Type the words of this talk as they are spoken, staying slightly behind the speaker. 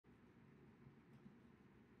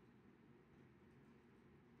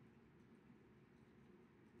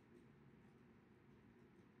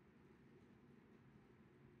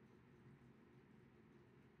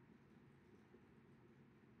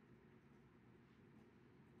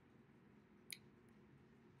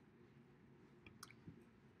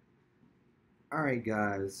All right,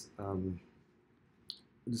 guys.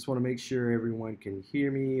 I just want to make sure everyone can hear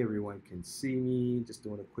me, everyone can see me. Just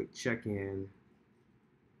doing a quick check-in.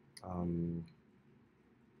 Um,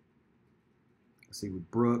 let's see, with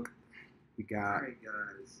Brooke, we got All right,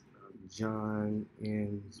 guys. John,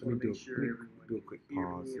 and Just want to make sure everyone do a can quick hear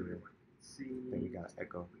pause me, here. everyone can see me. I think we got Just an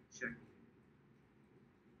echo. quick check.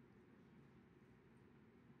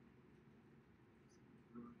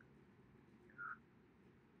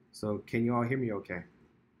 So, can you all hear me okay?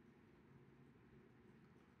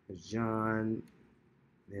 There's John.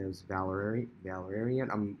 There's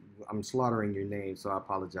Valerian. I'm slaughtering your name, so I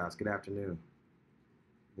apologize. Good afternoon.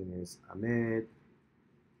 Then there's Ahmed.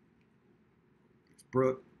 It's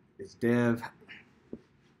Brooke. It's Dev.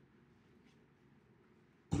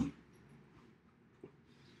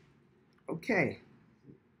 Okay.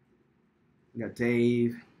 We got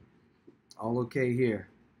Dave. All okay here.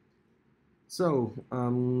 So,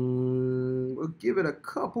 we'll give it a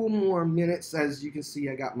couple more minutes. As you can see,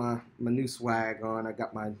 I got my new swag on. I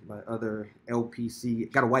got my other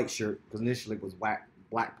LPC. Got a white shirt because initially it was black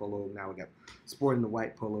polo. Now we got sporting the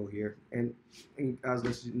white polo here. And as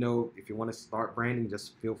let you know, if you want to start branding,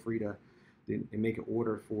 just feel free to make an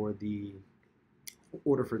order for the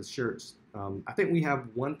shirts. I think we have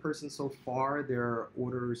one person so far. Their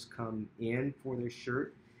orders come in for their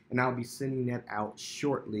shirt, and I'll be sending that out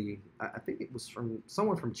shortly. I think it was from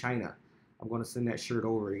someone from China. I'm going to send that shirt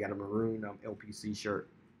over. You got a maroon LPC shirt.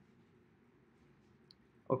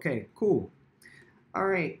 Okay, cool. All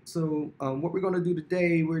right, so what we're going to do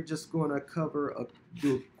today, we're just going to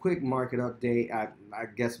do a quick market update. I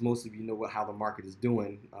guess most of you know how the market is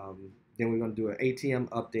doing. Then we're going to do an ATM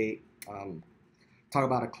update. Talk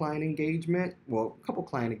about a client engagement, well, a couple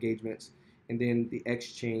client engagements, and then the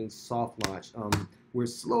Xchainz soft launch. We're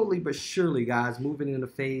slowly but surely, guys, moving in a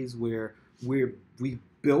phase where we've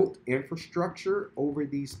built infrastructure over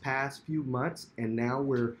these past few months, and now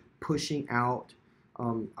we're pushing out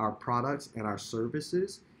our products and our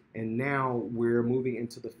services. And now we're moving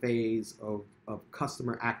into the phase of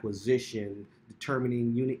customer acquisition,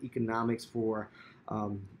 determining unit economics for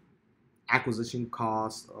acquisition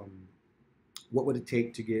costs. What would it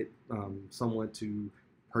take to get someone to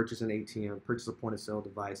purchase an ATM, purchase a point of sale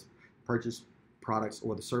device, purchase products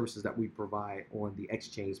or the services that we provide on the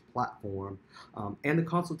Xchainz platform, and the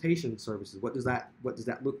consultation services. What does that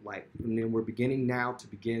look like? And then we're beginning now to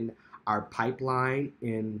begin our pipeline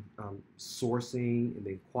in sourcing and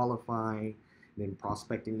then qualifying, and then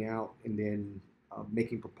prospecting out, and then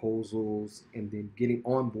making proposals, and then getting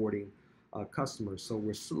onboarding customers. So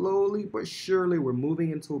we're slowly but surely we're moving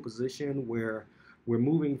into a position where we're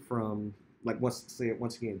moving from, like, once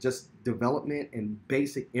again, just development and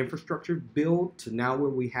basic infrastructure build to now where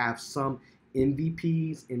we have some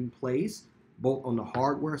MVPs in place, both on the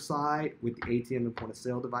hardware side with the ATM and point of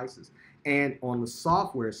sale devices, and on the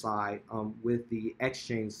software side with the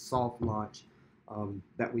Xchainz soft launch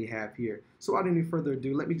that we have here. So without any further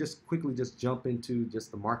ado, let me just quickly jump into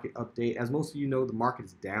just the market update. As most of you know, the market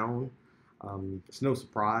is down. It's no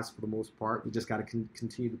surprise for the most part. We just got to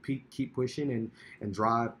continue to keep pushing and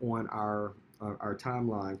drive on our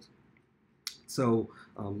timelines. So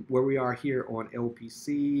where we are here on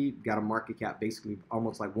LPC, got a market cap basically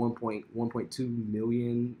almost like 1.2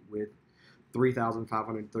 million with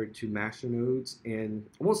 3,532 master nodes. And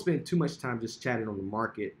I won't spend too much time just chatting on the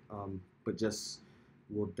market, but just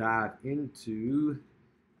we'll dive into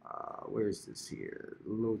where is this here?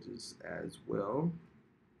 Logis as well.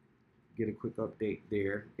 Get a quick update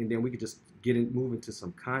there, and then we could just move into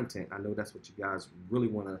some content. I know that's what you guys really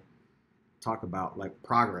want to talk about, like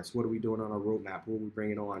progress. What are we doing on our roadmap? What are we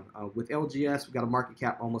bringing on? With LGS, we got a market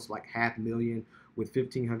cap almost like 500,000 with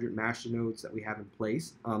 1,500 master nodes that we have in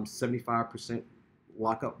place. 75%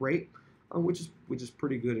 lockup rate, which is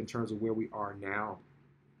pretty good in terms of where we are now.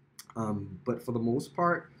 But for the most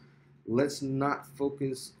part, let's not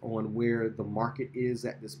focus on where the market is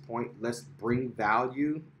at this point. Let's bring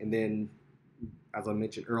value, and then, as I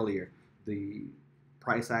mentioned earlier, the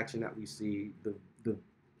price action that we see, the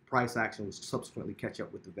price action will subsequently catch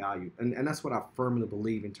up with the value, and that's what I firmly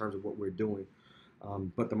believe in terms of what we're doing.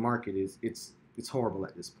 But the market it's horrible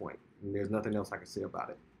at this point, and there's nothing else I can say about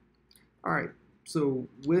it. All right, so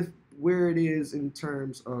with where it is in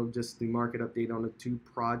terms of just the market update on the two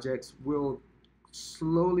projects, we'll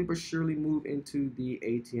slowly but surely move into the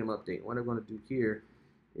ATM update. What I'm going to do here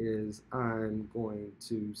is I'm going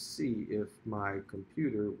to see if my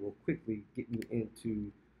computer will quickly get me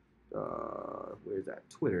into where's that,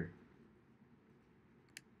 Twitter.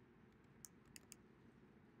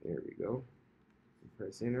 There we go.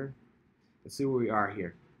 Press enter and see where we are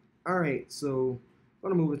here. All right, so I'm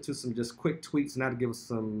going to move into some just quick tweets now to give us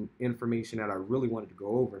some information that I really wanted to go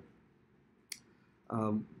over.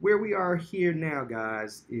 Where we are here now,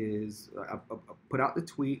 guys, is I put out the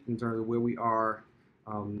tweet in terms of where we are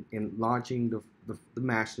in launching the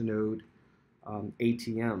Masternode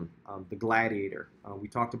ATM, the Gladiator. We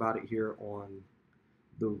talked about it here on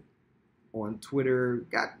Twitter.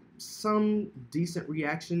 Got some decent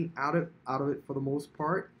reaction out of it for the most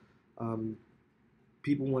part.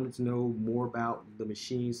 People wanted to know more about the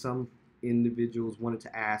machine. Some individuals wanted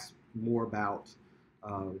to ask more about.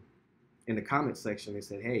 In the comment section, they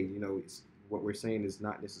said, "Hey, what we're saying is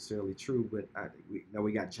not necessarily true." But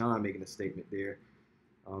we got John making a statement there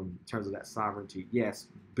in terms of that sovereignty. Yes,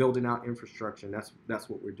 building out infrastructure. And that's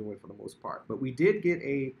what we're doing for the most part. But we did get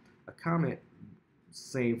a comment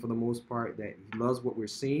saying for the most part that he loves what we're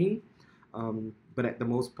seeing, but at the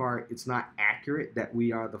most part, it's not accurate that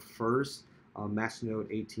we are the first Masternode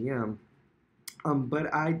ATM.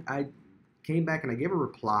 But I came back and I gave a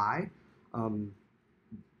reply.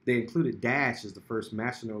 They included Dash as the first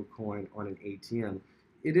Masternode coin on an ATM.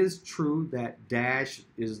 It is true that Dash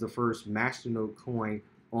is the first Masternode coin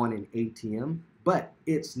on an ATM, but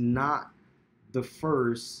it's not the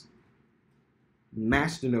first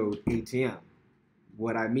Masternode ATM.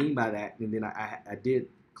 What I mean by that, and then I did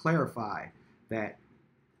clarify that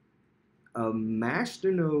a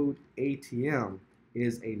Masternode ATM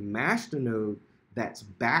is a Masternode that's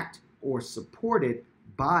backed or supported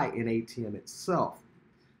by an ATM itself.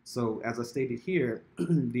 So as I stated here,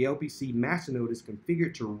 the LPC Masternode is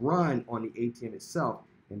configured to run on the ATM itself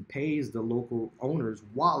and pays the local owner's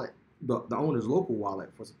wallet, the owner's local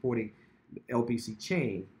wallet for supporting the LPC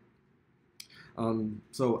chain.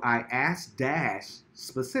 So I asked Dash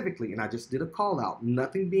specifically, and I just did a call out,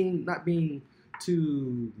 not being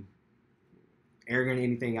too arrogant or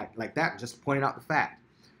anything like that, just pointing out the fact.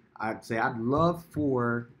 I'd say I'd love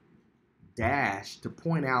for Dash to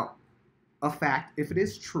point out a fact, if it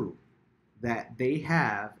is true, that they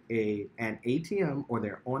have an ATM or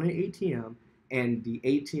they're on an ATM and the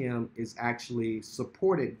ATM is actually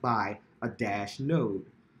supported by a Dash node.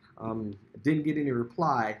 Didn't get any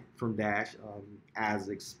reply from Dash as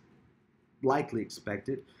likely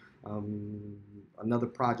expected. Another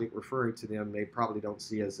project referring to them, they probably don't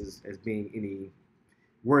see us as being any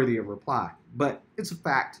worthy of reply. But it's a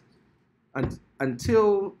fact.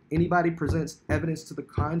 Until anybody presents evidence to the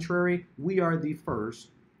contrary, we are the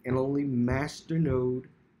first and only Masternode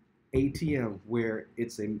ATM where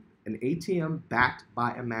it's an ATM backed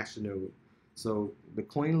by a Masternode. So the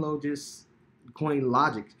Logis,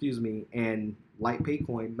 and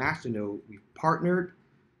LightPayCoin Masternode, we've partnered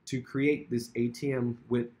to create this ATM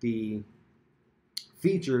with the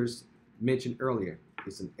features mentioned earlier.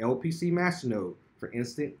 It's an LPC Masternode for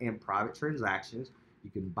instant and private transactions. You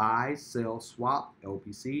can buy, sell, swap,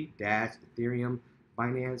 LPC, Dash, Ethereum,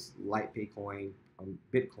 Binance, LightPayCoin,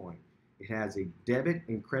 Bitcoin. It has a debit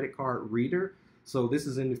and credit card reader. So this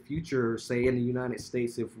is in the future, say in the United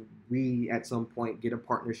States, if we at some point get a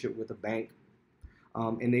partnership with a bank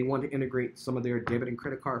and they want to integrate some of their debit and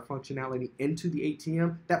credit card functionality into the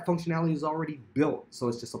ATM, that functionality is already built. So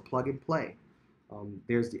it's just a plug and play.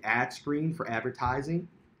 There's the ad screen for advertising,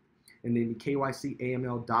 and then the KYC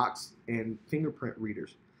AML docs and fingerprint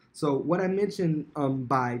readers. So what I mentioned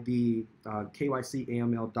by the KYC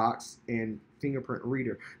AML docs and fingerprint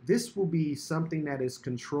reader, this will be something that is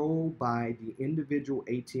controlled by the individual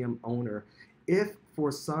ATM owner. If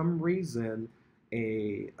for some reason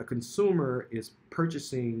a consumer is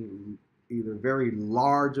purchasing either very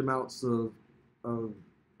large amounts of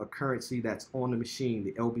a currency that's on the machine,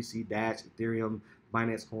 the LBC, Dash, Ethereum,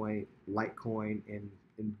 Binance Coin, Litecoin, and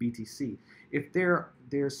BTC. If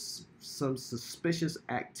there's some suspicious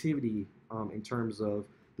activity in terms of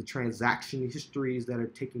the transaction histories that are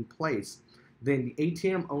taking place, then the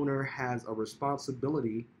ATM owner has a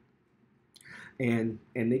responsibility, and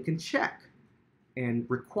they can check and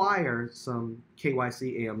require some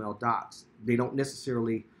KYC AML docs. They don't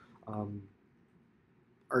necessarily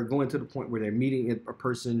are going to the point where they're meeting a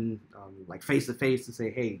person like face to face to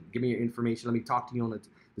say, hey, give me your information, let me talk to you on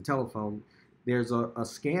the telephone. There's a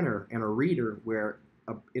scanner and a reader where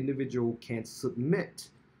an individual can submit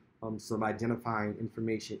some identifying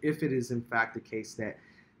information if it is in fact the case that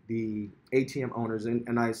the ATM owners, and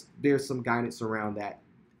there's some guidance around that,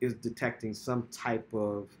 is detecting some type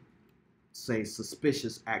of, say,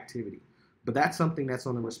 suspicious activity. But that's something that's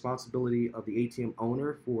on the responsibility of the ATM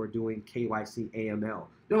owner for doing KYC AML.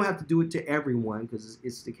 They don't have to do it to everyone because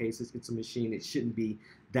it's the case, it's a machine. It shouldn't be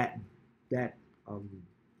that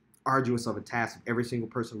arduous of a task. Every single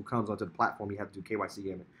person who comes onto the platform, you have to do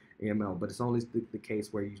KYC and AML, but it's only the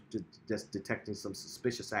case where you just detecting some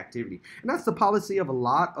suspicious activity, and that's the policy of a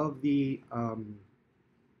lot of the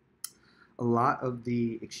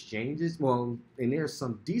exchanges. Well, and there's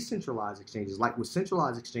some decentralized exchanges, like with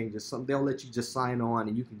centralized exchanges, some they'll let you just sign on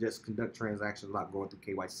and you can just conduct transactions without going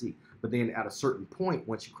through KYC. But then at a certain point,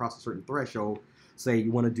 once you cross a certain threshold, say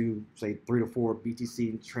you want to do say 3 to 4 BTC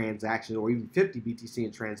in transactions or even 50 BTC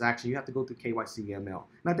in transactions, you have to go through KYC ML.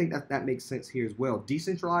 And I think that makes sense here as well.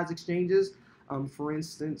 Decentralized exchanges, for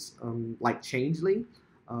instance, like Changely,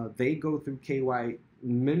 they go through KYC.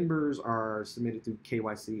 Members are submitted through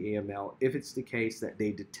KYC AML if it's the case that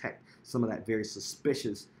they detect some of that very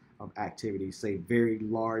suspicious activity, say very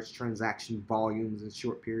large transaction volumes in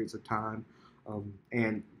short periods of time,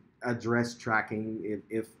 and address tracking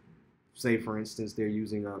if say for instance they're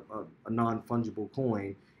using a non-fungible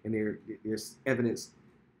coin and there's evidence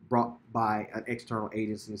brought by an external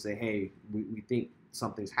agency and say, hey, we think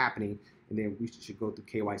something's happening, and then we should go through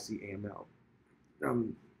KYC AML.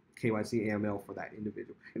 KYC AML for that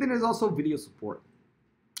individual. And then there's also video support.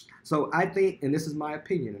 So I think, and this is my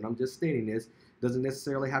opinion, and I'm just stating this, doesn't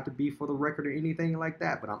necessarily have to be for the record or anything like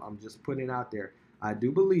that, but I'm just putting it out there. I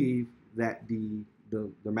do believe that the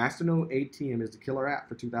Masternode ATM is the killer app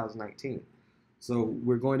for 2019. So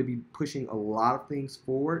we're going to be pushing a lot of things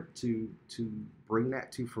forward to bring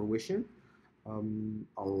that to fruition.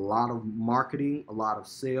 A lot of marketing, a lot of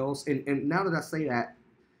sales. And now that I say that,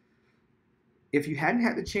 if you hadn't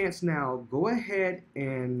had the chance now, go ahead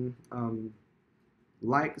and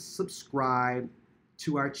like, subscribe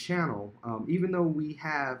to our channel. Even though we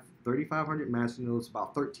have 3,500 masternodes,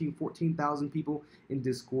 about 14,000 people in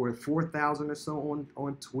Discord, 4,000 or so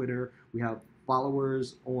on Twitter. We have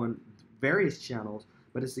followers on various channels,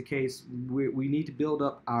 but it's the case we need to build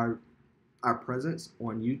up our presence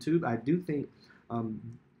on YouTube. I do think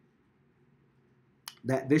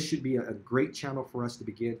that this should be a great channel for us to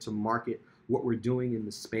begin to market what we're doing in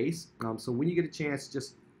the space. So when you get a chance,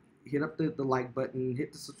 just hit up the like button,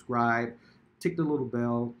 hit the subscribe, tick the little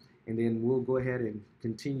bell, and then we'll go ahead and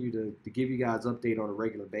continue to give you guys update on a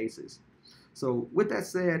regular basis. So with that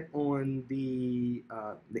said, on the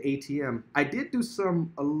ATM, I did do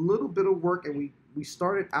a little bit of work, and we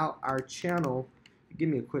started out our channel. Give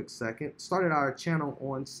me a quick second. Started our channel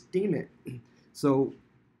on Steemit. So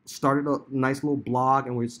started a nice little blog,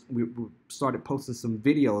 and we started posting some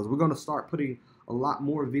videos. We're going to start putting a lot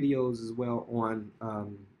more videos as well on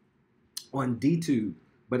DTube,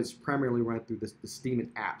 but it's primarily run through the Steemit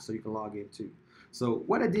app, so you can log in too. So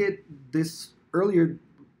what I did earlier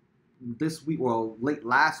this week, well, late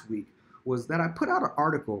last week, was that I put out an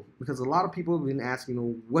article because a lot of people have been asking,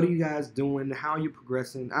 what are you guys doing? How are you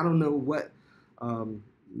progressing? I don't know what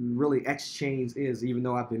really Xchainz is, even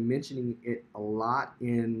though I've been mentioning it a lot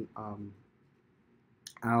in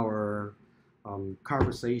our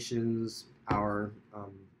conversations, our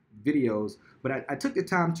videos. But I took the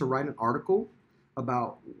time to write an article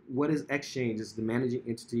about what is Xchainz. It's the managing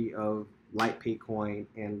entity of LightPay Coin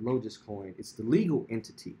and Logis Coin. It's the legal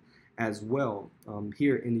entity as well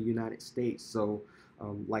here in the United States. So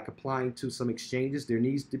like applying to some exchanges, there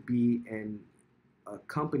needs to be a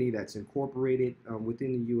company that's incorporated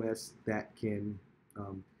within the U.S. that can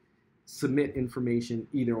submit information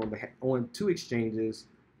either on two exchanges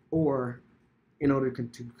or in order to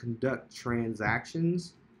conduct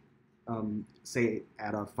transactions, say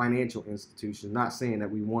at a financial institution. Not saying that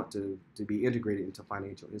we want to be integrated into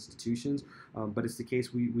financial institutions, but it's the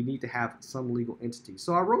case we need to have some legal entity.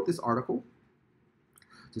 So I wrote this article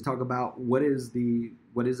to talk about what is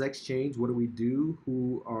Xchainz, what do we do,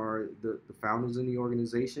 who are the founders in the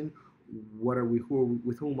organization,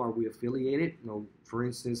 with whom are we affiliated. For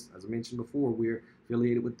instance, as I mentioned before, we're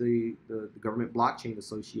affiliated with the Government Blockchain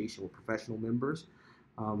Association with professional members,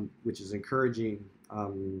 which is encouraging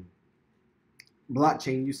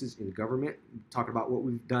blockchain usage in government. Talking about what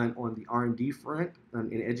we've done on the R&D front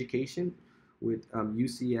in education with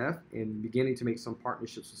UCF, and beginning to make some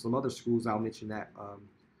partnerships with some other schools. I'll mention that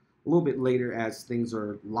a little bit later as things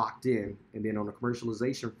are locked in. And then on the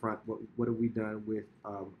commercialization front, what have we done with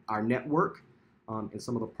our network and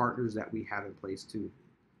some of the partners that we have in place too.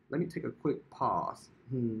 Let me take a quick pause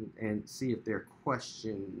and see if there are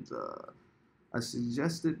questions. I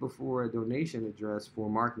suggested before a donation address for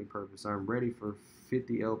marketing purpose. I'm ready for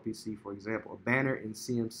 50 LPC, for example. A banner in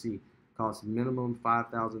CMC costs minimum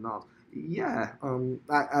 $5,000. Yeah,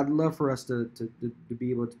 I'd love for us to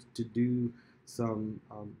be able to do some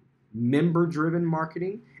member-driven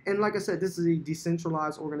marketing. And like I said, this is a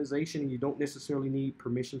decentralized organization, and you don't necessarily need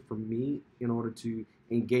permission from me in order to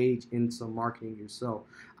engage in some marketing yourself.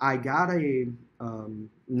 I got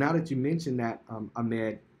now that you mentioned that,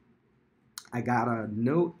 Ahmed, I got a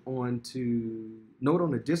note on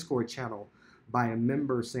the Discord channel by a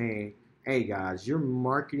member saying, "Hey guys, your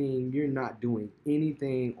marketing, you're not doing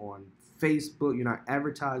anything on Facebook. You're not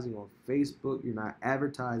advertising on Facebook. You're not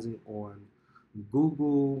advertising on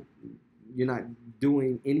Google. You're not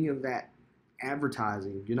doing any of that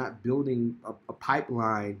advertising. You're not building a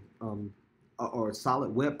pipeline, or a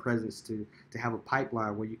solid web presence to have a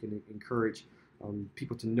pipeline where you can encourage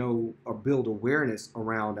people to know or build awareness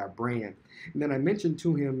around our brand." And then I mentioned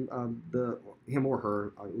to him, him or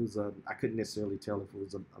her, it was I couldn't necessarily tell if it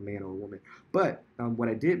was a man or a woman, but what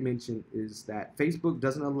I did mention is that Facebook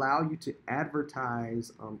doesn't allow you to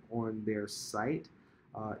advertise on their site.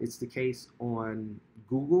 It's the case on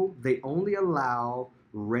Google. They only allow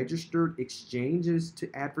registered exchanges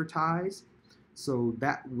to advertise. So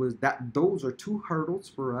those are two hurdles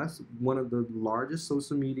for us. One of the largest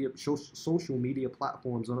social media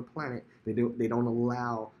platforms on the planet. They don't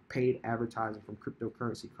allow paid advertising from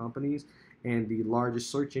cryptocurrency companies, and the largest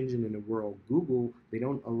search engine in the world, Google, they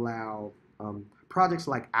don't allow projects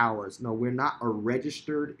like ours. No, we're not a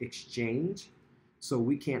registered exchange, so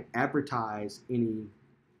we can't advertise any.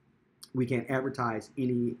 We can't advertise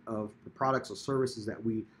any of the products or services that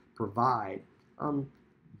we provide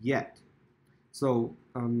yet. So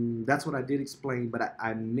that's what I did explain, but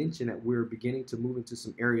I mentioned that we're beginning to move into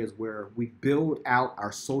some areas where we build out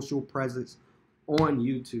our social presence on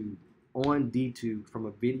YouTube, on DTube from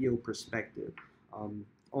a video perspective,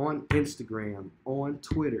 on Instagram, on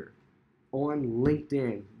Twitter, on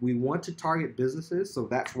LinkedIn. We want to target businesses, so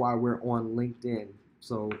that's why we're on LinkedIn.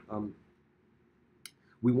 So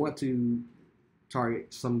we want to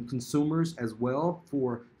target some consumers as well,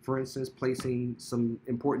 for instance, placing some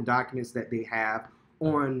important documents that they have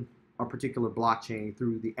on a particular blockchain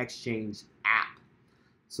through the Xchainz app.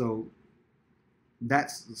 So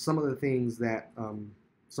that's some of the things that I'm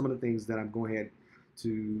going ahead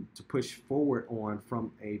to push forward on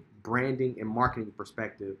from a branding and marketing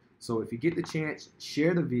perspective. So if you get the chance,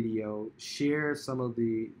 share the video, share some of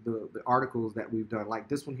the articles that we've done, like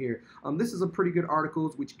this one here. This is a pretty good article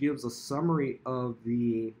which gives a summary of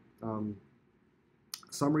the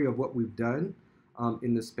summary of what we've done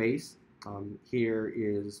in the space. Here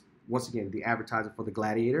is once again the advertising for the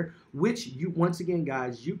Gladiator, which once again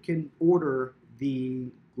guys, you can order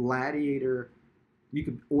the Gladiator. You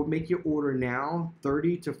can make your order now,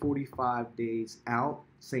 30 to 45 days out.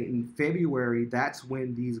 Say in February, that's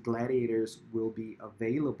when these Gladiators will be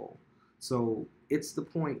available. So it's the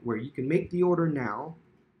point where you can make the order now,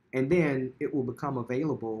 and then it will become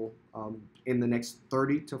available in the next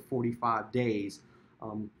 30 to 45 days,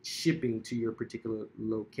 shipping to your particular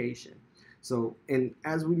location. So, and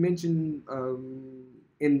as we mentioned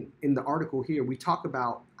in the article here, we talk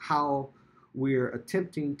about how we're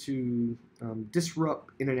attempting to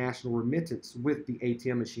disrupt international remittance with the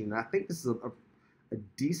ATM machine. And I think this is a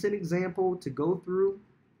decent example to go through.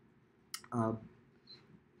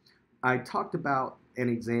 I talked about an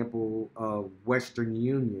example of Western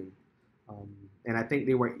Union, and I think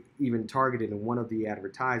they were even targeted in one of the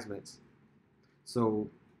advertisements. So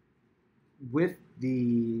with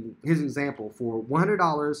his example, for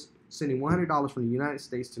 $100, sending $100 from the United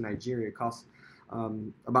States to Nigeria costs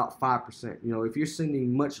about 5%. You know, if you're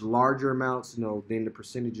sending much larger amounts, you know, then the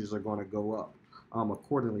percentages are going to go up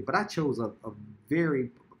accordingly. But I chose a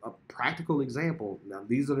very practical example. Now,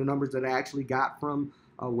 these are the numbers that I actually got from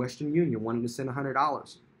Western Union, wanting to send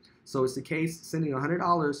 $100. So it's the case, sending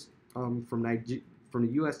 $100 from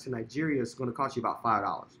the U.S. to Nigeria is going to cost you about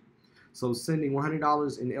 $5. So sending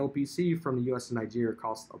 $100 in LPC from the U.S. to Nigeria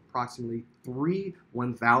costs approximately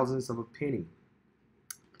 3/1000ths of a penny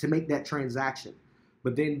to make that transaction.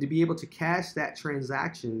 But then to be able to cash that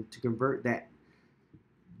transaction, to convert that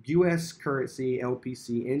U.S. currency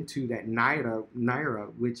LPC into that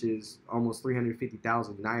naira, which is almost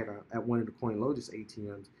 350,000 naira at one of the Logis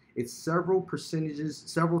ATMs, it's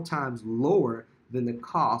several times lower than the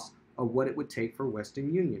cost of what it would take for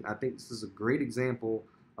Western Union. I think this is a great example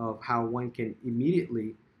of how one can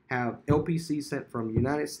immediately have LPC sent from the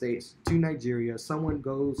United States to Nigeria. Someone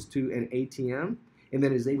goes to an ATM and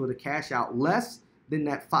then is able to cash out less than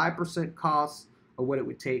that 5% cost of what it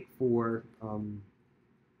would take for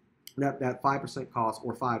that 5% cost,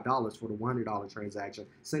 or $5 for the $100 transaction,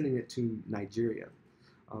 sending it to Nigeria.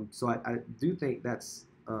 So I do think that's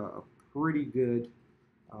a pretty good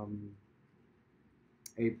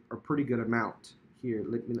a pretty good amount here.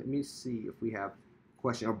 Let me see if we have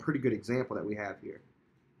question, a pretty good example that we have here.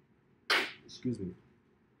 Excuse me.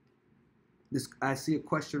 I see a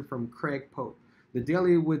question from Craig Pope. The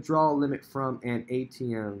daily withdrawal limit from an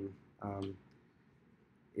ATM,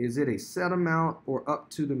 is it a set amount or up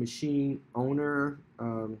to the machine owner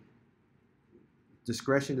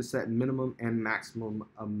discretion to set minimum and maximum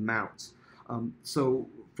amounts? So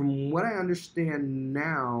from what I understand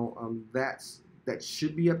now, that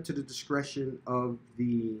should be up to the discretion of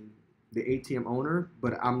the ATM owner,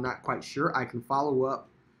 but I'm not quite sure. I can follow up,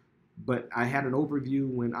 but I had an overview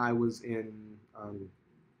when I was in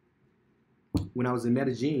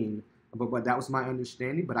Medellin, but that was my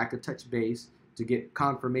understanding. But I could touch base to get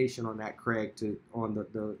confirmation on that, Craig, on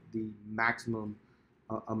the maximum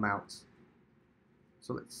amounts.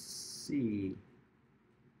 So let's see.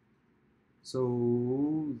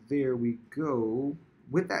 So there we go.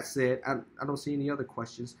 With that said, I don't see any other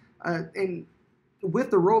questions. And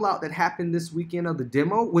with the rollout that happened this weekend of the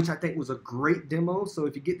demo, which I think was a great demo. So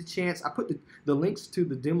if you get the chance, I put the links to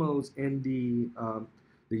the demos in the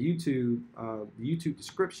YouTube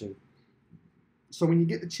description. So when you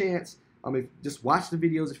get the chance, just watch the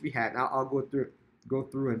videos if you hadn't. I'll go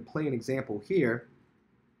through and play an example here,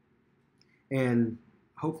 and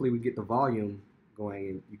hopefully we get the volume going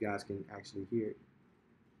and you guys can actually hear it.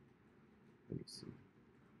 Let me see.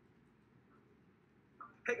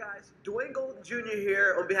 Hey guys, Dwayne Golden Jr.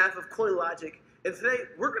 here on behalf of CoinLogic, and today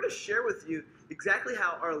we're going to share with you exactly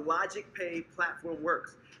how our Logic Pay platform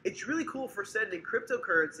works. It's really cool for sending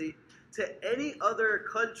cryptocurrency to any other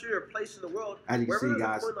country or place in the world. As you can see,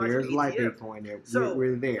 guys, there's live Bitcoin there. So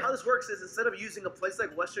we're there. How this works is instead of using a place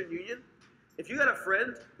like Western Union, if you got a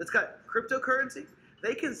friend that's got cryptocurrency,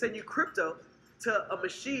 they can send you crypto to a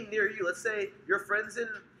machine near you. Let's say your friend's in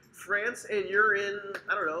France and you're in,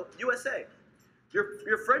 I don't know, USA.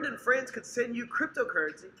 Your friend in France could send you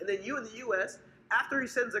cryptocurrency, and then you in the US, after he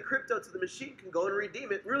sends the crypto to the machine, can go and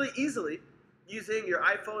redeem it really easily using your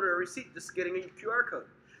iPhone or a receipt, just getting a QR code.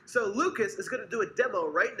 So Lucas is going to do a demo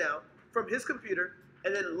right now from his computer,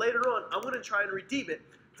 and then later on, I'm going to try and redeem it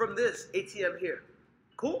from this ATM here.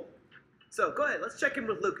 Cool? So go ahead, let's check in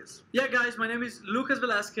with Lucas. Yeah, guys, my name is Lucas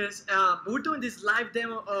Velasquez. We're doing this live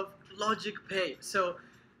demo of Logic Pay. So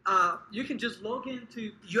you can just log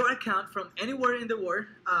into your account from anywhere in the world.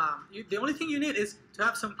 The only thing you need is to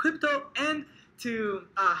have some crypto and to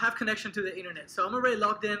have connection to the internet. So I'm already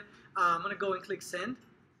logged in. I'm going to go and click send.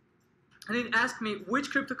 And it asks me which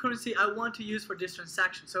cryptocurrency I want to use for this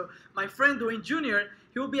transaction. So my friend Dwayne Jr.,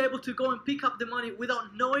 he will be able to go and pick up the money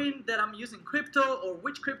without knowing that I'm using crypto or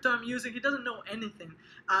which crypto I'm using. He doesn't know anything.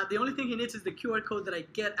 The only thing he needs is the QR code that I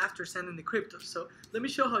get after sending the crypto. So let me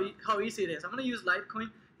show how easy it is. I'm going to use Litecoin.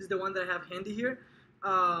 This is the one that I have handy here.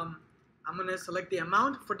 I'm going to select the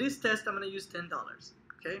amount. For this test, I'm going to use $10.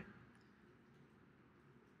 Okay.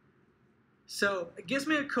 So it gives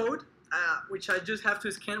me a code, which I just have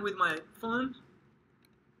to scan with my phone.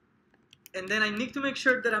 And then I need to make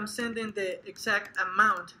sure that I'm sending the exact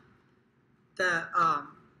amount that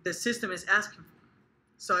the system is asking for.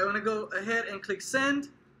 So I want to go ahead and click send,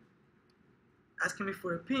 asking me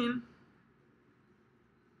for a PIN.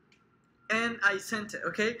 And I sent it,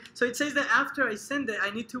 okay? So it says that after I send it,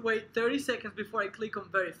 I need to wait 30 seconds before I click on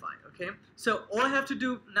verify, okay? So all I have to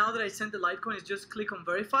do now that I sent the Litecoin is just click on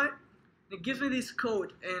verify. It gives me this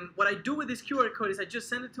code, and what I do with this QR code is I just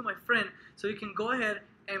send it to my friend so he can go ahead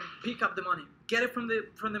and pick up the money, get it from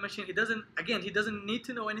the machine. He doesn't need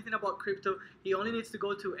to know anything about crypto. He only needs to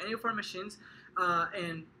go to any of our machines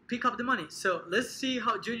and pick up the money. So let's see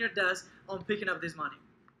how Junior does on picking up this money.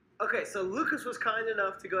 Okay, so Lucas was kind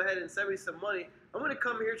enough to go ahead and send me some money. I'm going to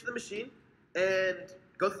come here to the machine and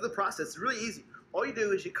go through the process. It's really easy. All you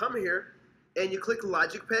do is you come here and you click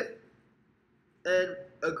Logic Pay and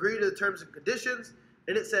agree to the terms and conditions,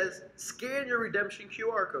 and it says scan your redemption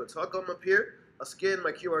QR code. So I'll come up here, I'll scan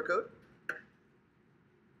my QR code.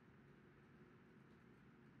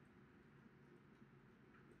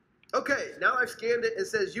 Okay, now I've scanned it. It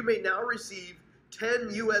says you may now receive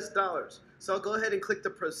 $10 US. So I'll go ahead and click the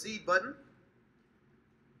proceed button.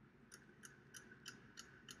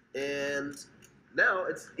 And now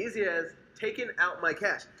it's easy as taking out my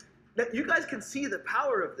cash. Now you guys can see the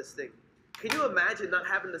power of this thing. Can you imagine not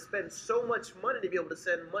having to spend so much money to be able to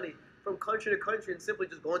send money from country to country and simply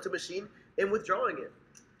just going to a machine and withdrawing it?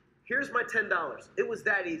 Here's my $10. It was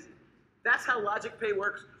that easy. That's how Logic Pay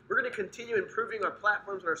works. We're going to continue improving our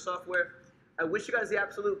platforms and our software. I wish you guys the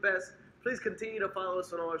absolute best. Please continue to follow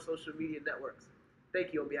us on all our social media networks.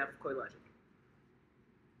 Thank you on behalf of CoinLogic.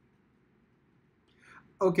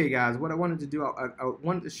 Okay, guys, what I wanted to do, I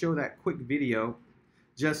wanted to show that quick video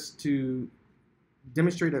just to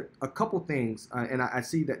demonstrate a couple things, and I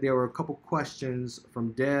see that there were a couple questions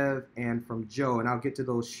from Dev and from Joe, and I'll get to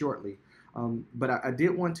those shortly. But I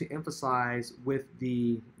did want to emphasize with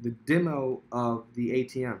the demo of the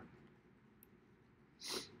ATM.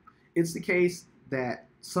 It's the case that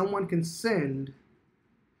someone can send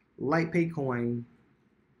LightPay coin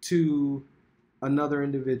to another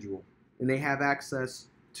individual, and they have access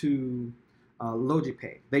to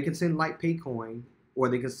LogiPay. They can send LightPay coin, or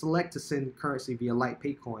they can select to send currency via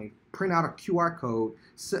LightPay coin, print out a QR code,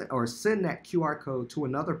 or send that QR code to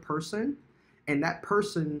another person, and that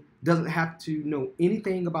person doesn't have to know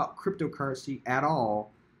anything about cryptocurrency at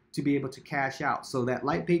all to be able to cash out. So that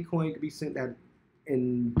LightPay coin could be sent that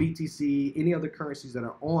in BTC, any other currencies that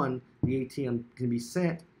are on the ATM can be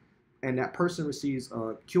sent, and that person receives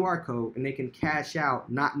a QR code and they can cash out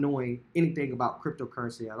not knowing anything about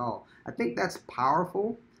cryptocurrency at all. I think that's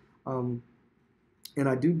powerful, and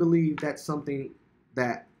I do believe that's something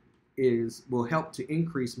that will help to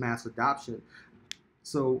increase mass adoption.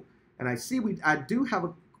 So, and I see we did have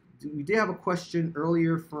a question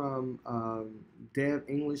earlier from Dev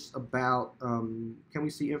English about can we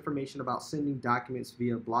see information about sending documents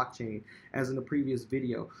via blockchain as in the previous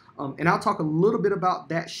video, and I'll talk a little bit about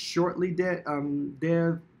that shortly,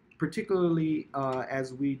 Dev, particularly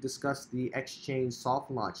as we discuss the Xchainz soft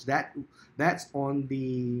launch. That's on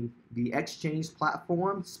the Xchainz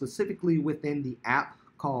platform, specifically within the app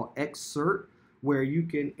called Xcert, where you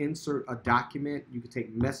can insert a document, you can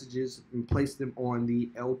take messages and place them on the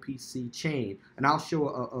LPC chain. And I'll show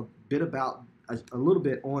a bit about a little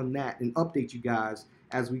bit on that and update you guys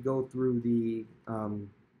as we go through the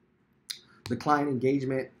client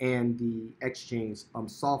engagement and the Xchainz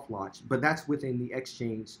soft launch. But that's within the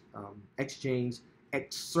Xchainz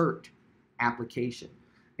Xcert application.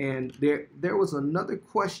 And there was another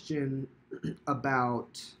question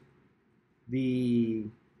about the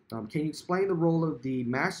can you explain the role of the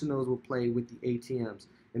masternodes will play with the ATMs?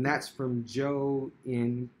 And that's from Joe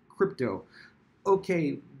in Crypto.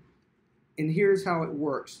 Okay, and here's how it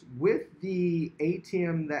works. With the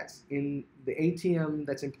ATM that's in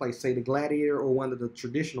place, say the Gladiator or one of the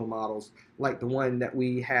traditional models, like the one that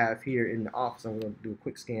we have here in the office. I'm going to do a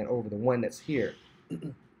quick scan over the one that's here.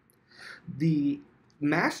 The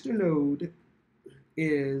masternode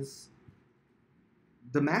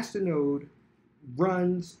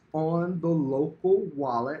runs on the local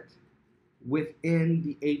wallet within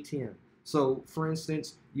the ATM. So, for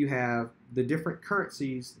instance, you have the different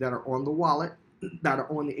currencies that are on the wallet that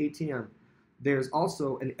are on the ATM. There's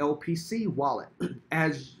also an LPC wallet.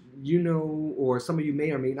 As you know, or some of you may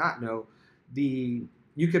or may not know, you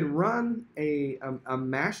can run a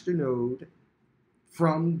masternode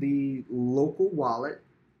from the local wallet,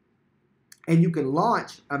 and you can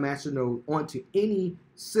launch a masternode onto any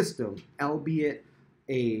system, albeit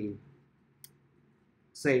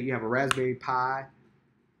say you have a Raspberry Pi,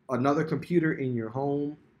 another computer in your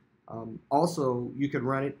home. Also, you can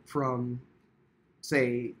run it from,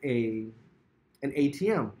 say, an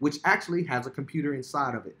ATM, which actually has a computer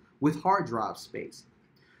inside of it with hard drive space.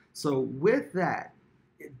 So with that,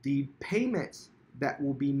 the payments that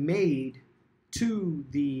will be made to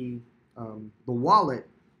the wallet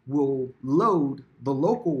will load the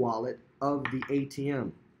local wallet of the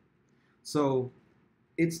ATM. So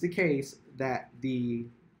it's the case that the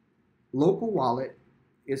local wallet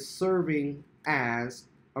is serving as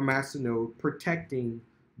a masternode, protecting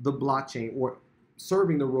the blockchain, or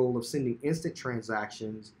serving the role of sending instant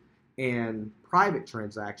transactions and private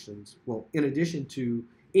transactions, well, in addition to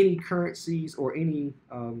any currencies or any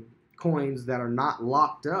coins that are not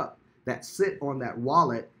locked up, that sit on that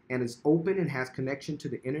wallet and is open and has connection to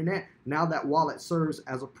the internet. Now that wallet serves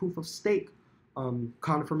as a proof of stake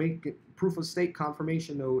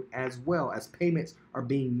confirmation node, as well as payments are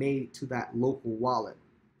being made to that local wallet.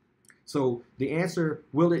 So the answer,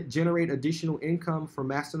 will it generate additional income for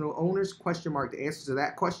masternode owners? Question mark. The answer to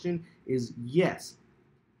that question is yes.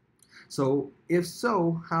 So if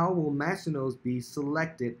so, how will masternodes be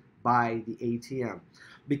selected by the ATM?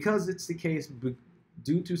 Because it's the case,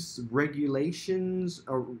 due to regulations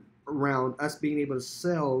around us being able to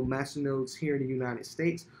sell masternodes here in the United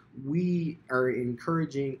States, we are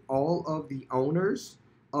encouraging all of the owners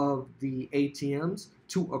of the ATMs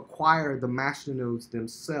to acquire the masternodes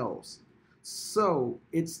themselves. So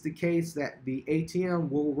it's the case that the ATM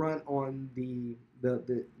will run on the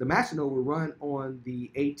masternode will run on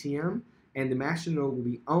the ATM, and the masternode will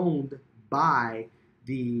be owned by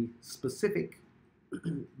the specific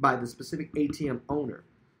ATM owner.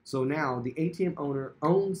 So now the ATM owner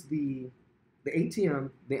owns the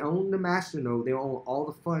ATM, they own the masternode, they own all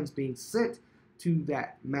the funds being sent to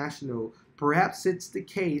that masternode, perhaps it's the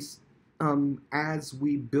case as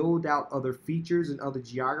we build out other features and other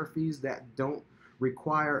geographies that don't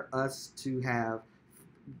require us to have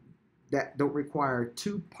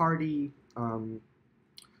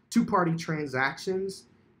two-party transactions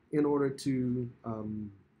in order to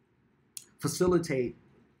facilitate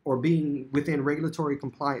or being within regulatory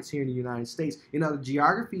compliance here in the United States. In other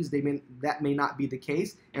geographies, that may not be the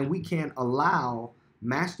case, and we can allow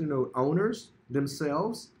masternode owners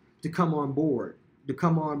themselves to come on board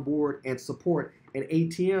and support an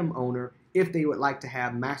ATM owner if they would like to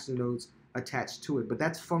have masternodes attached to it. But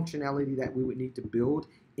that's functionality that we would need to build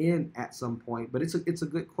in at some point. But it's a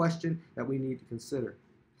good question that we need to consider.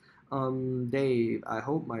 Dave, I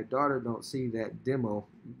hope my daughter don't see that demo.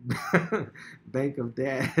 Bank of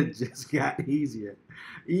Dad just got easier.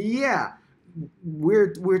 Yeah,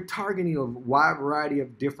 we're targeting a wide variety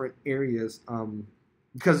of different areas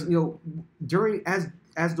because during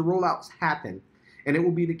as the rollouts happen, and it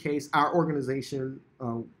will be the case, our organization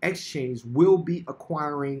Xchainz will be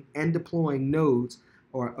acquiring and deploying nodes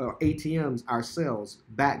or ATMs ourselves,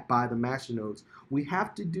 backed by the masternodes. We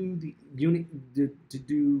have to do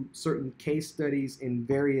do certain case studies in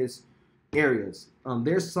various areas.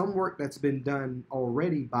 There's some work that's been done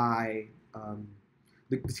already by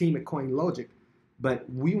the team at CoinLogic, but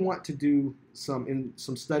we want to do some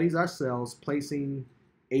studies ourselves, placing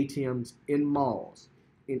ATMs in malls,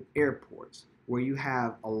 in airports, where you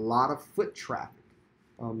have a lot of foot traffic.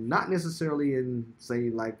 Not necessarily in, say,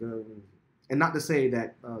 like, and not to say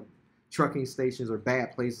that trucking stations are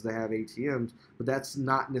bad places to have ATMs, but that's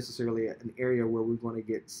not necessarily an area where we're going to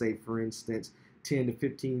get, say, for instance, 10 to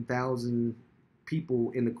 15,000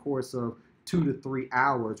 people in the course of 2 to 3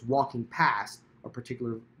 hours walking past a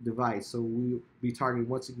particular device. So we'll be targeting,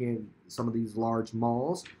 once again, some of these large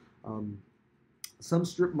malls, some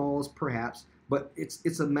strip malls perhaps, but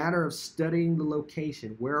it's a matter of studying the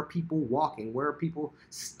location. Where are people walking? Where are people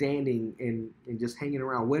standing and just hanging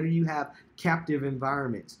around? Where do you have captive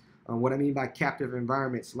environments? What I mean by captive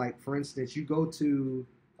environments, like, for instance, you go to,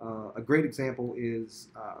 a great example is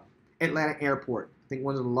Atlanta Airport. I think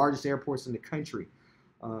one of the largest airports in the country.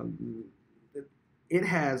 It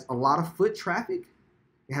has a lot of foot traffic.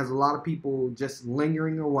 It has a lot of people just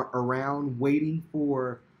lingering around, waiting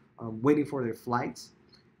for their flights.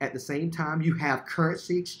 At the same time, you have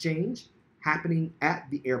currency exchange happening at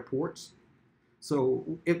the airports.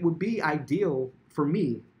 So it would be ideal for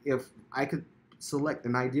me if I could select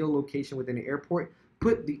an ideal location within the airport,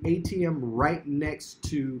 put the ATM right next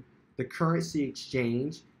to the currency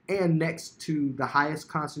exchange and next to the highest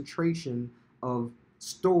concentration of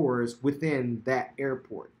stores within that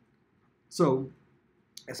airport. So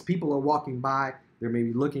as people are walking by, they're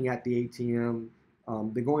maybe looking at the ATM,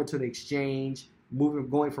 they're going to the exchange,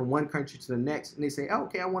 going from one country to the next, and they say, oh,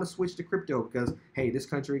 okay, I want to switch to crypto because, hey, this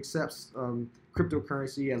country accepts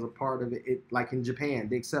cryptocurrency as a part of it. Like in Japan,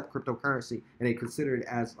 they accept cryptocurrency and they consider it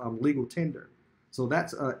as legal tender. So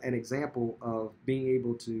that's an example of being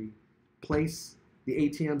able to place the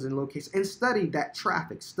ATMs in locations and study that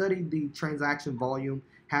traffic, study the transaction volume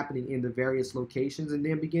happening in the various locations, and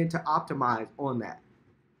then begin to optimize on that.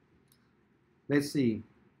 Let's see.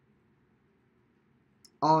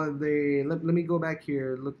 Let me go back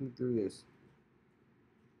here looking through this.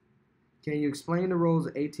 Can you explain the roles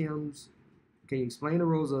of ATMs? Can you explain the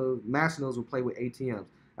roles of masternodes will play with ATMs?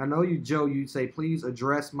 I know you, Joe, you say, please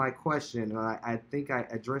address my question. I think I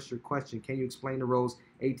addressed your question. Can you explain the roles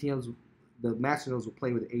ATMs, the masternodes will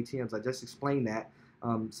play with ATMs? I just explained that,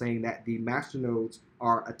 saying that the masternodes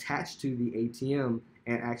are attached to the ATM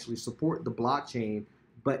and actually support the blockchain.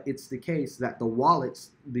 But it's the case that the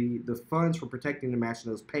wallets, the funds for protecting the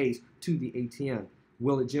masternodes pays to the ATM.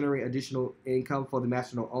 Will it generate additional income for the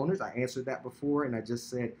masternode owners? I answered that before, and I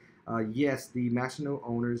just said, yes, the masternode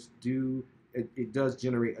owners do. It does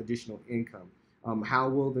generate additional income. How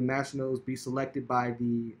will the masternodes be selected by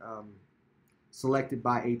the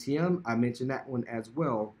ATM? I mentioned that one as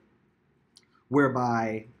well,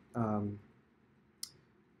 whereby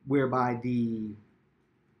the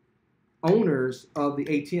owners of the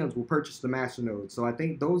ATMs will purchase the masternode. So I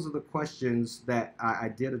think those are the questions that I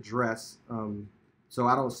did address. So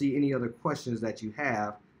I don't see any other questions that you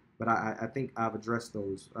have, but I think I've addressed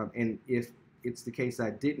those. And if it's the case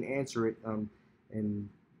I didn't answer it, and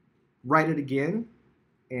write it again,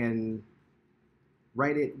 and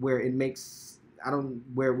write it where it makes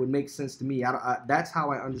where it would make sense to me. That's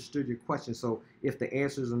how I understood your question. So if the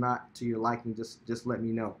answers are not to your liking, just let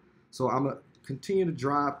me know. So I'm gonna continue to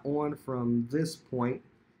drive on from this point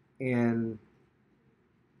and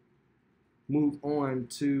move on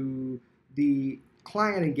to the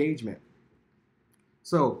client engagement.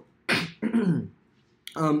 So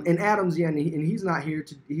And Adams, yeah, and he's not here.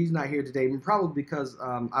 He's not here today, probably because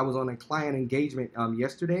I was on a client engagement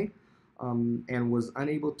yesterday, and was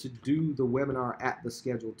unable to do the webinar at the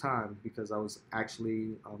scheduled time because I was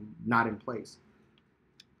actually not in place.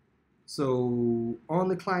 So on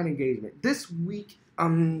the client engagement this week,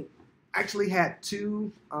 actually had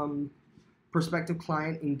two prospective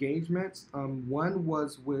client engagements. One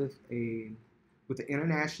was with an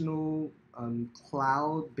international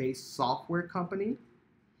cloud-based software company.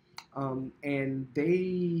 And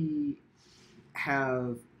they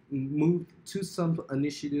have moved to some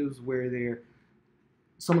initiatives where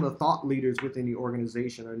some of the thought leaders within the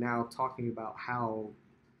organization are now talking about how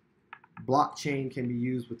blockchain can be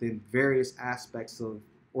used within various aspects of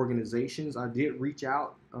organizations. I did reach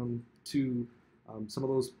out to some of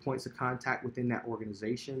those points of contact within that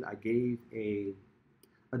organization. I gave a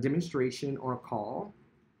demonstration on a call,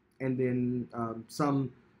 and then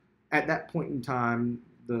at that point in time,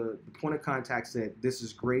 the point of contact said, "This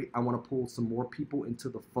is great. I want to pull some more people into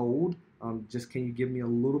the fold. Just can you give me a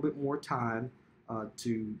little bit more time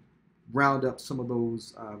to round up some of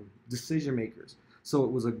those decision makers?" So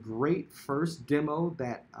it was a great first demo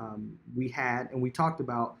that we had, and we talked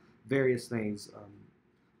about various things: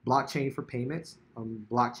 blockchain for payments,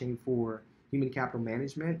 blockchain for human capital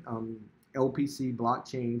management, LPC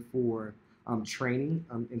blockchain for training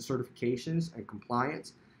and certifications and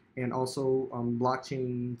compliance, and also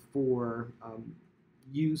blockchain for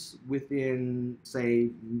use within,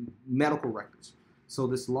 say, medical records. So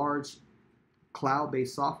this large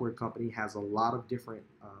cloud-based software company has a lot of different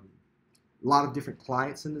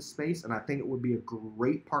clients in this space, and I think it would be a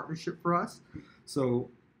great partnership for us. So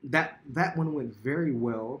that one went very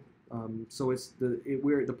well. So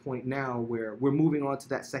we're at the point now where we're moving on to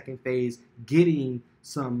that second phase, getting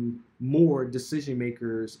some more decision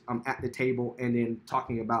makers at the table, and then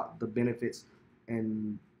talking about the benefits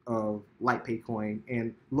and of LightPay coin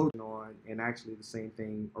and loading on, and actually the same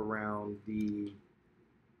thing around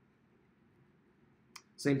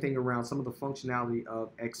some of the functionality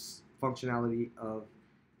of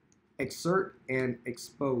exert and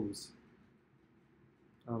expose.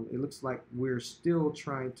 It looks like we're still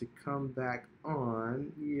trying to come back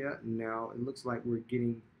on. Yeah, now it looks like we're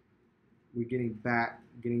getting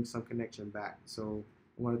some connection back. So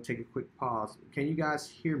I want to take a quick pause. Can you guys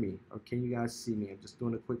hear me, or can you guys see me? I'm just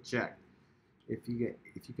doing a quick check. If you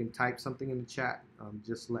can type something in the chat,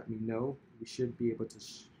 just let me know. You should be able to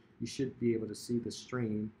see the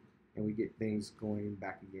stream, and we get things going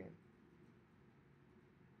back again.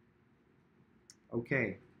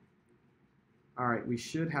 Okay. All right, we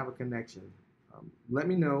should have a connection. Let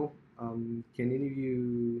me know. Can any of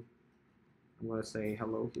you, I'm going to say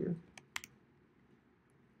hello here.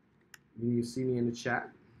 Can you see me in the chat?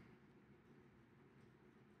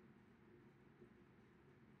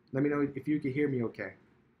 Let me know if you can hear me okay.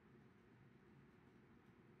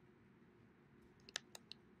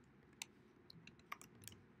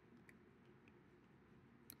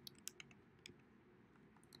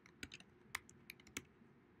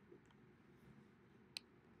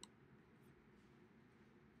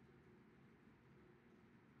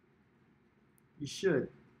 You should.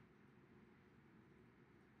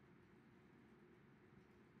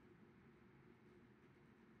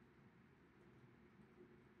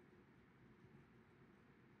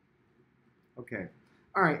 Okay.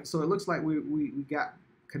 All right. So it looks like we got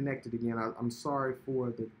connected again. I'm sorry for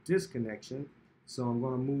the disconnection. So I'm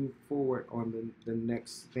going to move forward on the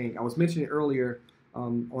next thing. I was mentioning earlier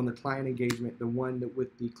on the client engagement, the one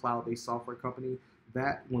with the cloud-based software company.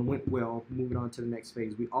 That one went well. Moving on to the next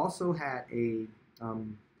phase. We also had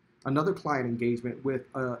another client engagement with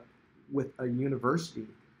a university,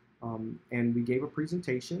 and we gave a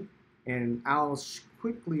presentation. And I'll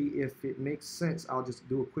quickly, if it makes sense, I'll just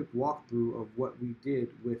do a quick walkthrough of what we did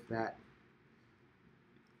with that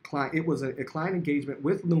client. It was a client engagement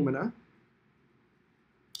with Lumina,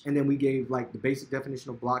 and then we gave like the basic definition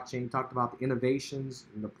of blockchain, talked about the innovations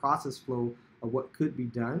and the process flow of what could be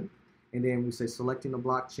done. And then we said selecting the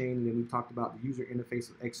blockchain, and then we talked about the user interface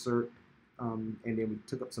of Xchainz, and then we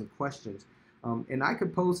took up some questions. And I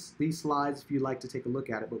could post these slides if you'd like to take a look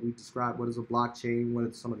at it, but we described what is a blockchain, what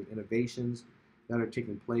are some of the innovations that are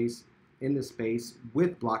taking place in this space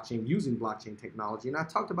with blockchain, using blockchain technology. And I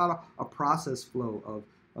talked about a process flow of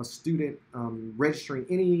a student registering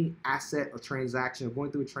any asset or transaction, or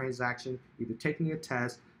going through a transaction, either taking a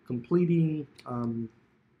test, completing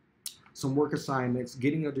some work assignments,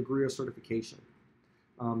 getting a degree or certification.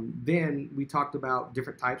 Then we talked about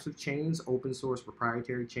different types of chains, open source,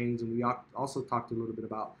 proprietary chains, and we also talked a little bit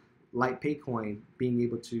about LightPay coin being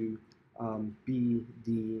able to be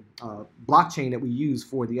the blockchain that we use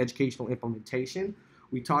for the educational implementation.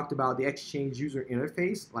 We talked about the Xchainz user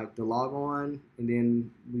interface, like the log on, and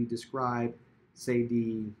then we describe, say,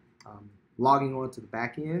 the logging on to the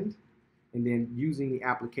back end, and then using the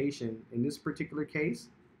application. In this particular case,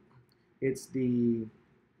 it's the,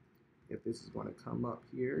 if this is going to come up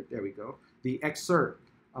here, there we go, the Xcert,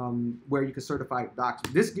 where you can certify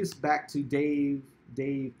documents. This gets back to Dave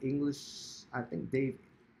English, I think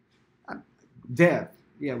Dev.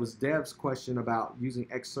 Yeah, it was Dev's question about using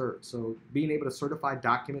Xcert. So being able to certify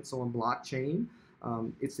documents on blockchain,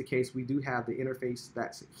 it's the case. We do have the interface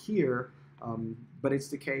that's here, but it's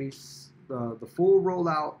the case, the full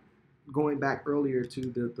rollout, going back earlier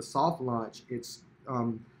to the soft launch, it's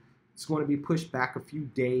going to be pushed back a few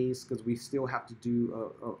days because we still have to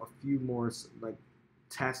do a few more like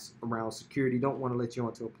tests around security. Don't want to let you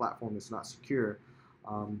onto a platform that's not secure.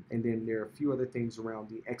 And then there are a few other things around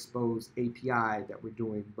the Expose API that we're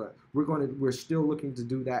doing, but we're still looking to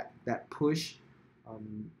do that push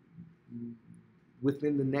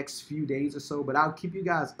within the next few days or so. But I'll keep you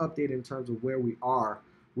guys updated in terms of where we are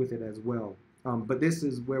with it as well. But this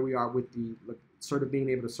is where we are with the sort of being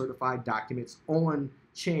able to certify documents on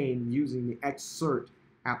chain using the Xcert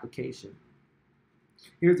application.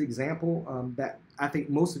 Here's an example that I think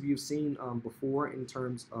most of you have seen before in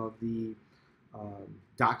terms of the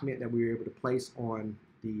document that we were able to place on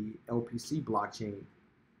the LPC blockchain.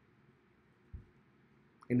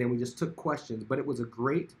 And then we just took questions, but it was a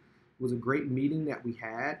great meeting that we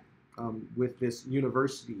had with this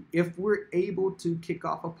university. If we're able to kick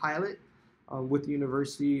off a pilot with the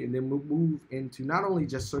university, and then we'll move into not only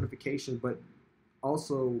just certification, but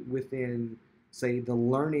also within, say, the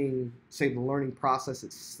learning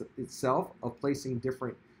process itself of placing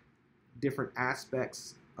different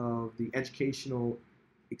aspects of the educational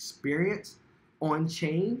experience on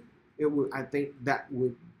chain, I think that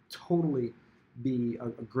would totally be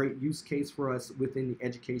a great use case for us within the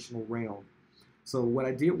educational realm. So what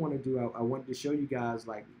I did want to do, I wanted to show you guys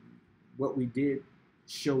like what we did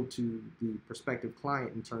show to the prospective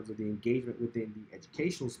client in terms of the engagement within the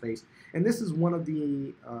educational space. And this is one of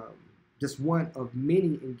the just one of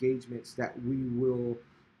many engagements that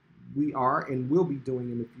we are and will be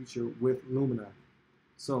doing in the future with Lumina.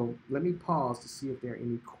 So let me pause to see if there are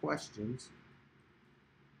any questions.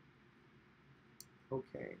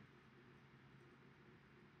 Okay.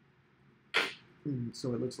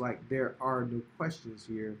 So it looks like there are no questions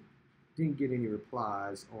here. Didn't get any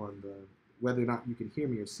replies on the whether or not you can hear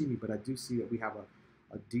me or see me, but I do see that we have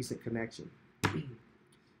a decent connection.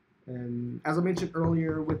 And as I mentioned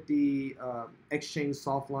earlier with the Xchainz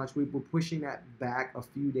soft launch, we were pushing that back a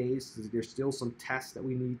few days because there's still some tests that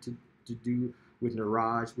we need to do with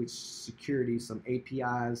Neuraj, with security, some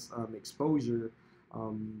APIs exposure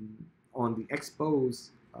on the Expose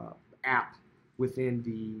app within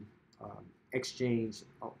the Xchainz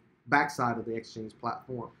backside of the Xchainz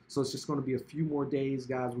platform. So it's just going to be a few more days,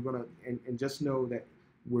 guys. We're going to and just know that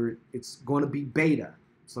it's going to be beta.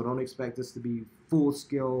 So don't expect this to be full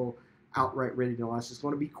scale, outright ready to launch. It's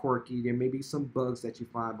going to be quirky. There may be some bugs that you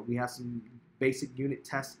find, but we have some basic unit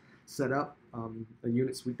tests set up, a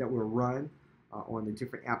unit suite that will run on the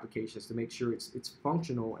different applications to make sure it's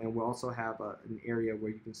functional. And we'll also have an area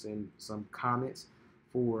where you can send some comments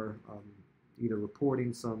for either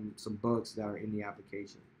reporting some bugs that are in the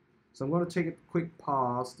application. So I'm going to take a quick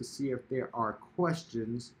pause to see if there are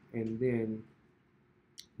questions, and then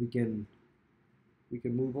we can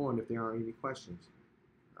move on if there are any questions.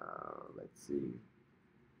 Let's see.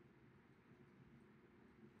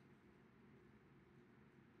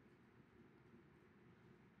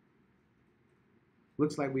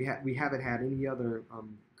 Looks like we haven't had any other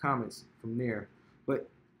comments from there. But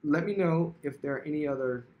let me know if there are any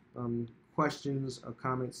other questions or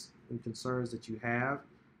comments and concerns that you have.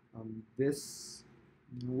 This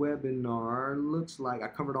webinar looks like I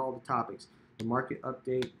covered all the topics: the market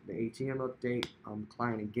update, the ATM update,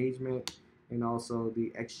 client engagement, and also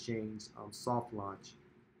the Xchainz soft launch.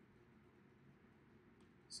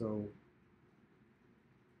 So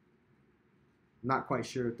not quite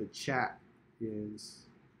sure if the chat is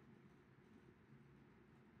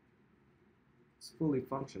fully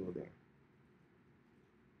functional there.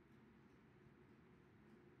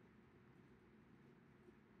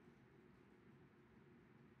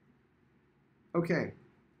 Okay,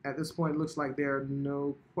 at this point, it looks like there are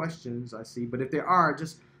no questions I see, but if there are,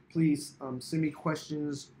 just please send me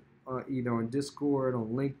questions either on Discord, on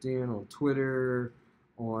LinkedIn, on Twitter,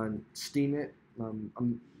 on Steemit.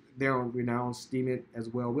 We're now on Steemit as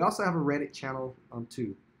well. We also have a Reddit channel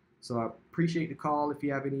too. So I appreciate the call. If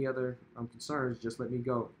you have any other concerns, just let me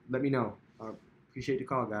know. Appreciate the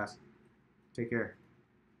call, guys. Take care.